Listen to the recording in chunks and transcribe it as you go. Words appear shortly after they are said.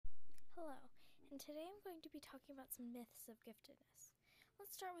Hello, and today I'm going to be talking about some myths of giftedness.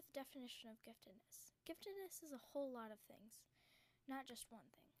 Let's start with the definition of giftedness. Giftedness is a whole lot of things, not just one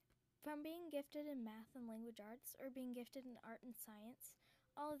thing. From being gifted in math and language arts, or being gifted in art and science,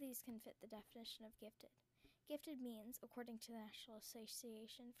 all of these can fit the definition of gifted. Gifted means, according to the National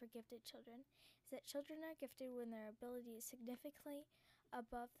Association for Gifted Children, is that children are gifted when their ability is significantly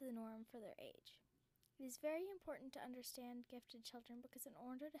above the norm for their age. It is very important to understand gifted children because in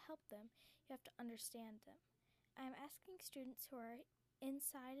order to help them, you have to understand them. I am asking students who are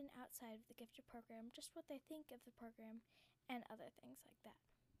inside and outside of the gifted program just what they think of the program and other things like that.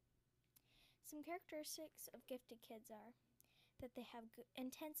 Some characteristics of gifted kids are that they have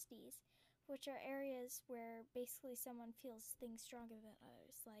intense needs, which are areas where basically someone feels things stronger than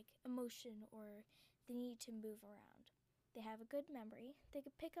others, like emotion or the need to move around. They have a good memory. They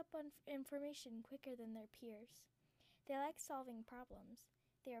can pick up on information quicker than their peers. They like solving problems.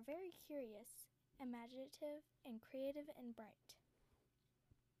 They are very curious, imaginative, and creative and bright.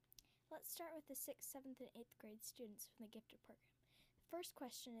 Let's start with the 6th, 7th, and 8th grade students from the gifted program. The first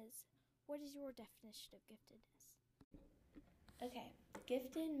question is, what is your definition of giftedness? Okay,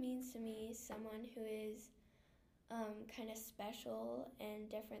 gifted means to me someone who is kind of special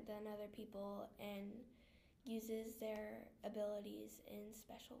and different than other people and uses their abilities in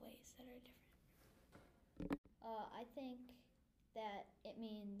special ways that are different. I think that it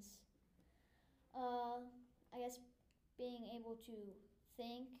means, I guess, being able to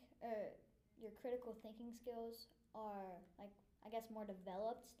think, or your critical thinking skills are, more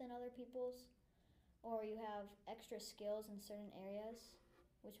developed than other people's, or you have extra skills in certain areas,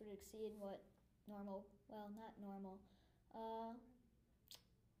 which would exceed what not normal,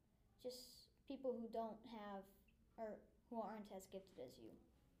 just people who don't have, or who aren't as gifted as you.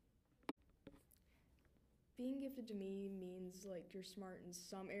 Being gifted to me means you're smart in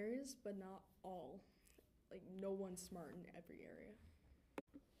some areas, but not all. No one's smart in every area.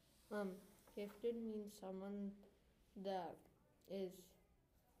 Gifted means someone that is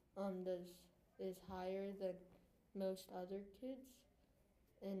higher than most other kids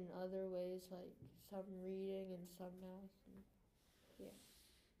in other ways, like some reading and some math.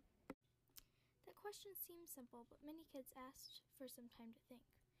 That question seems simple, but many kids asked for some time to think.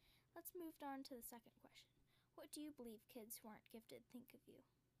 Let's move on to the second question. What do you believe kids who aren't gifted think of you?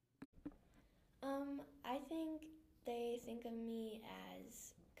 I think they think of me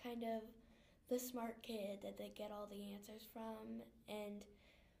as kind of the smart kid that they get all the answers from, and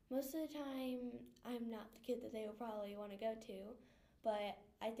most of the time I'm not the kid that they would probably want to go to, but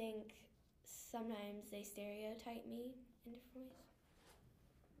I think sometimes they stereotype me in different ways.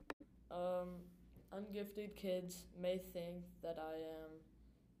 Ungifted kids may think that I am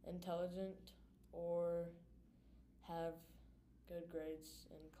intelligent or have good grades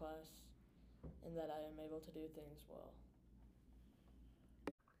in class and that I am able to do things well.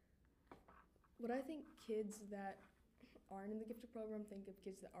 What I think kids that aren't in the gifted program think of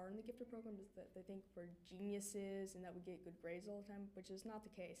kids that are in the gifted program is that they think we're geniuses and that we get good grades all the time, which is not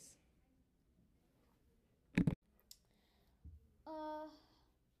the case.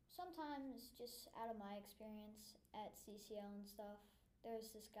 Sometimes, just out of my experience at CCL and stuff, there's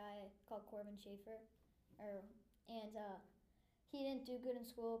this guy called Corbin Schaefer, and he didn't do good in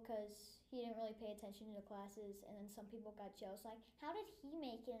school because he didn't really pay attention to the classes, and then some people got jealous, like, how did he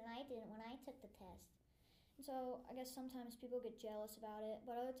make it and I didn't when I took the test? And so I guess sometimes people get jealous about it,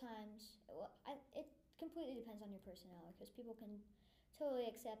 but other times, it completely depends on your personality, because people can totally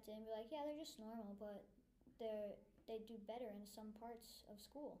accept it and be like, yeah, they're just normal, but they do better in some parts of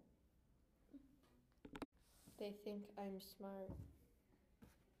school. They think I'm smart.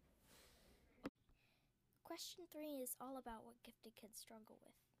 Question 3 is all about what gifted kids struggle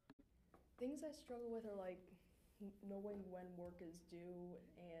with. Things I struggle with are knowing when work is due,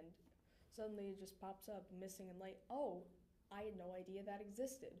 and suddenly it just pops up missing and late. Oh, I had no idea that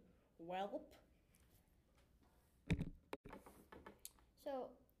existed. Welp.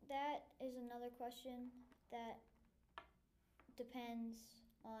 So that is another question that depends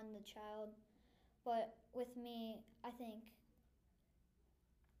on the child. But with me, I think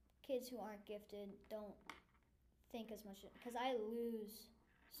kids who aren't gifted don't think as much, because I lose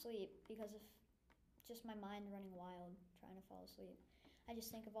sleep because of just my mind running wild trying to fall asleep. I just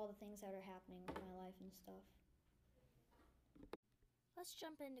think of all the things that are happening in my life and stuff. Let's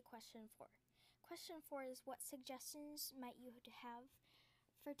jump into question 4. Question 4 is, what suggestions might you have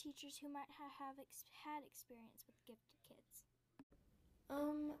for teachers who might have had experience with gifted kids?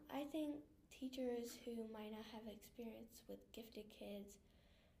 I think teachers who might not have experience with gifted kids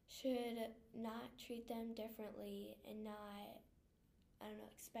should not treat them differently and not I don't know,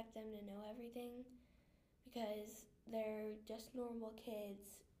 expect them to know everything because they're just normal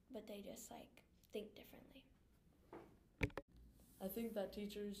kids, but they just like think differently. I think that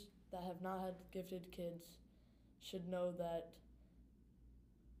teachers that have not had gifted kids should know that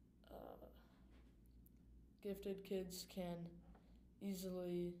gifted kids can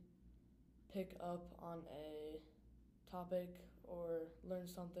easily pick up on a topic or learn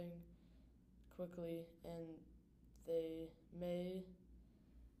something quickly, and they may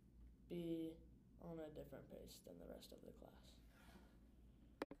be on a different pace than the rest of the class.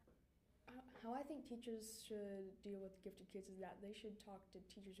 How I think teachers should deal with gifted kids is that they should talk to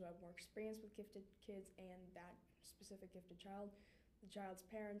teachers who have more experience with gifted kids and that specific gifted child, the child's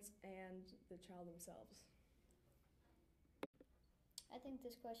parents, and the child themselves. I think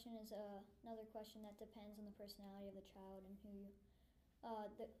this question is another question that depends on the personality of the child and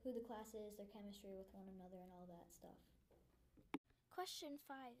who the class is, their chemistry with one another, and all that stuff. Question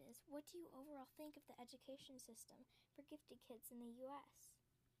 5 is, what do you overall think of the education system for gifted kids in the U.S.?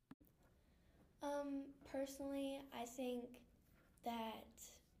 Personally, I think that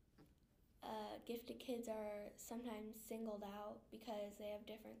gifted kids are sometimes singled out because they have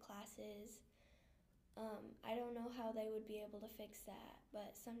different classes. I don't know how they would be able to fix that,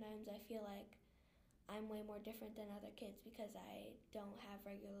 but sometimes I feel like I'm way more different than other kids because I don't have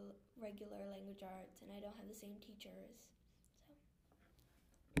regular language arts and I don't have the same teachers.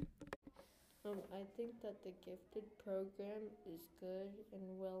 I think that the gifted program is good and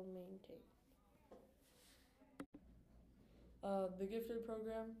well maintained. The gifted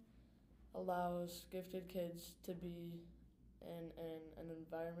program allows gifted kids to be in an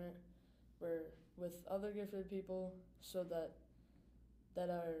environment where with other gifted people so that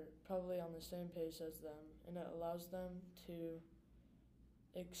are probably on the same pace as them, and it allows them to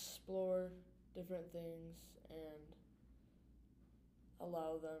explore different things and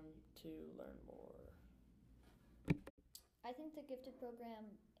allow them to learn more. I think the gifted program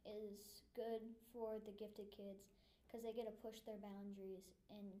is good for the gifted kids because they get to push their boundaries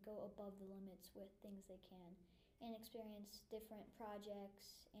and go above the limits with things they can and experience different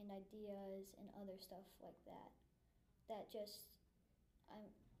projects and ideas and other stuff like that. That just,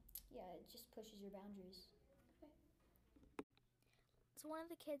 it just pushes your boundaries. So one of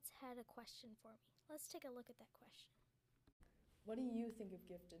the kids had a question for me. Let's take a look at that question. What do you think of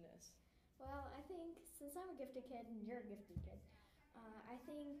giftedness? Well, I think since I'm a gifted kid and you're a gifted kid,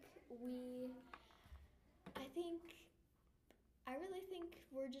 I really think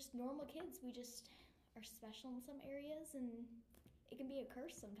we're just normal kids. We just are special in some areas, and it can be a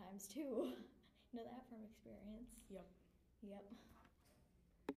curse sometimes too. Know that from experience. Yep.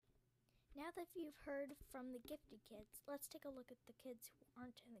 Now that you've heard from the gifted kids, let's take a look at the kids who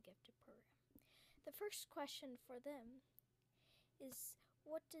aren't in the gifted program. The first question for them is,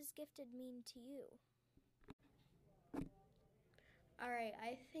 what does gifted mean to you? Alright,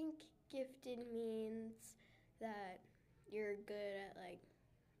 I think gifted means that you're good at like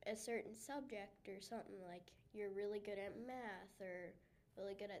a certain subject or something, like you're really good at math or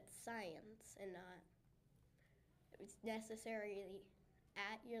really good at science and not necessarily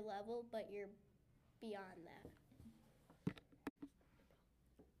at your level, but you're beyond that.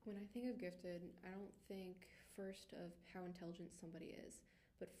 When I think of gifted, I don't think first of how intelligent somebody is,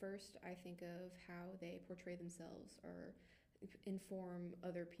 but first I think of how they portray themselves or inform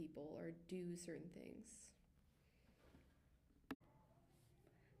other people or do certain things.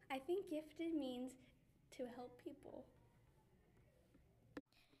 I think gifted means to help people.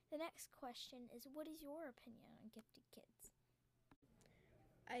 The next question is, what is your opinion on gifted kids?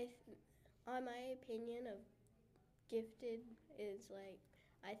 On my opinion of gifted is like,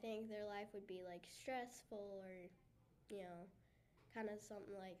 I think their life would be like stressful or, kind of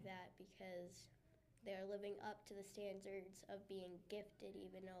something like that because they're living up to the standards of being gifted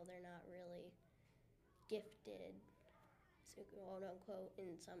even though they're not really gifted, so quote unquote,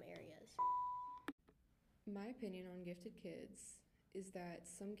 in some areas. My opinion on gifted kids is that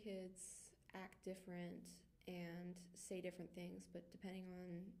some kids act different and say different things, but depending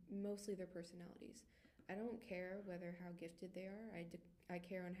on mostly their personalities. I don't care how gifted they are. I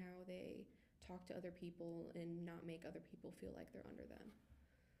care on how they talk to other people and not make other people feel like they're under them.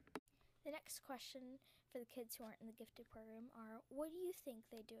 The next question for the kids who aren't in the gifted program are, what do you think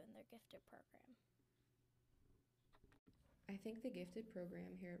they do in their gifted program? I think the gifted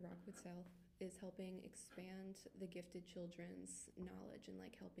program here at Rockwood South is helping expand the gifted children's knowledge and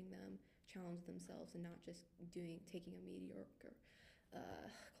like helping them challenge themselves and not just taking a mediocre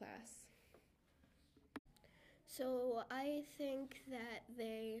class. So I think that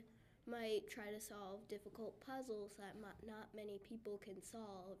they might try to solve difficult puzzles that not many people can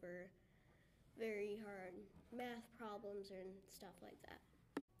solve, or very hard math problems and stuff like that.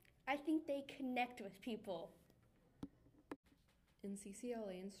 I think they connect with people. In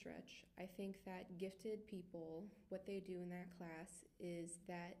CCLA and Stretch, I think that gifted people, what they do in that class is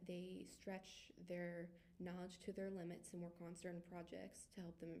that they stretch their knowledge to their limits and work on certain projects to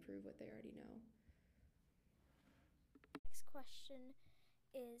help them improve what they already know. Next question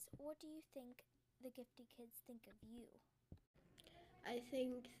is, what do you think the gifted kids think of you? I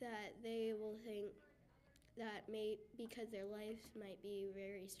think that they will think that because their lives might be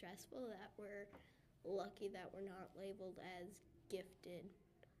very stressful, that we're lucky that we're not labeled as gifted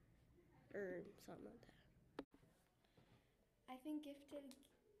or something like that. I think gifted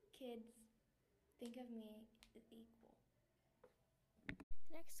kids think of me as equal.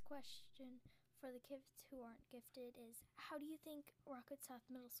 The next question for the kids who aren't gifted is, how do you think Rockwood South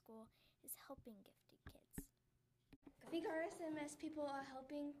Middle School is helping gifted kids? I think our SMS people are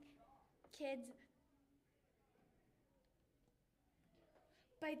helping kids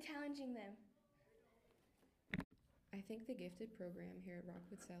by challenging them. I think the gifted program here at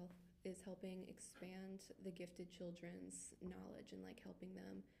Rockwood South is helping expand the gifted children's knowledge and like helping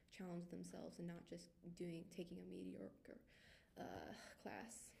them challenge themselves and not just taking a mediocre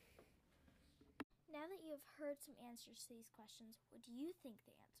class. Now that you have heard some answers to these questions, what do you think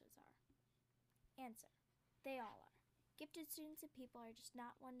the answers are? Answer: they all are. Gifted students and people are just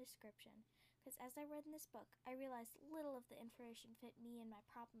not one description, because as I read in this book, I realized little of the information fit me and my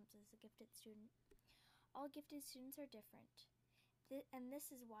problems as a gifted student. All gifted students are different, and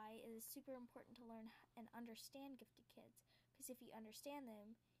this is why it is super important to learn and understand gifted kids, because if you understand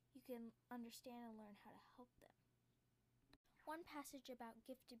them, you can understand and learn how to help them. One passage about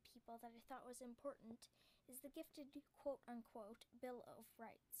gifted people that I thought was important is the gifted quote-unquote Bill of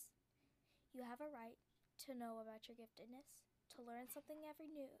Rights. You have a right to know about your giftedness, to learn something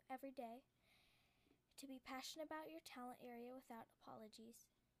every day, to be passionate about your talent area without apologies,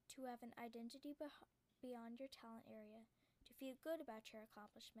 to have an identity beyond your talent area, to feel good about your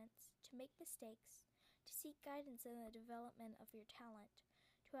accomplishments, to make mistakes, to seek guidance in the development of your talent,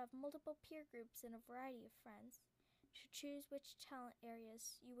 to have multiple peer groups and a variety of friends, to choose which talent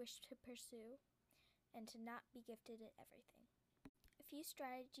areas you wish to pursue, and to not be gifted at everything. A few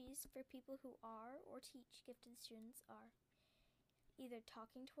strategies for people who are or teach gifted students are either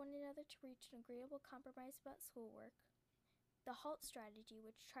talking to one another to reach an agreeable compromise about schoolwork, the HALT strategy,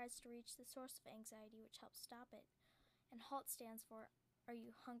 which tries to reach the source of anxiety, which helps stop it. And HALT stands for, are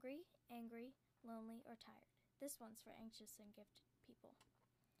you hungry, angry, lonely, or tired? This one's for anxious and gifted people.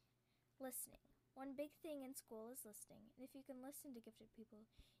 Listening. One big thing in school is listening, and if you can listen to gifted people,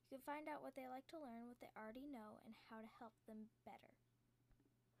 you can find out what they like to learn, what they already know, and how to help them better.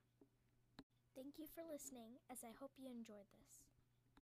 Thank you for listening, as I hope you enjoyed this.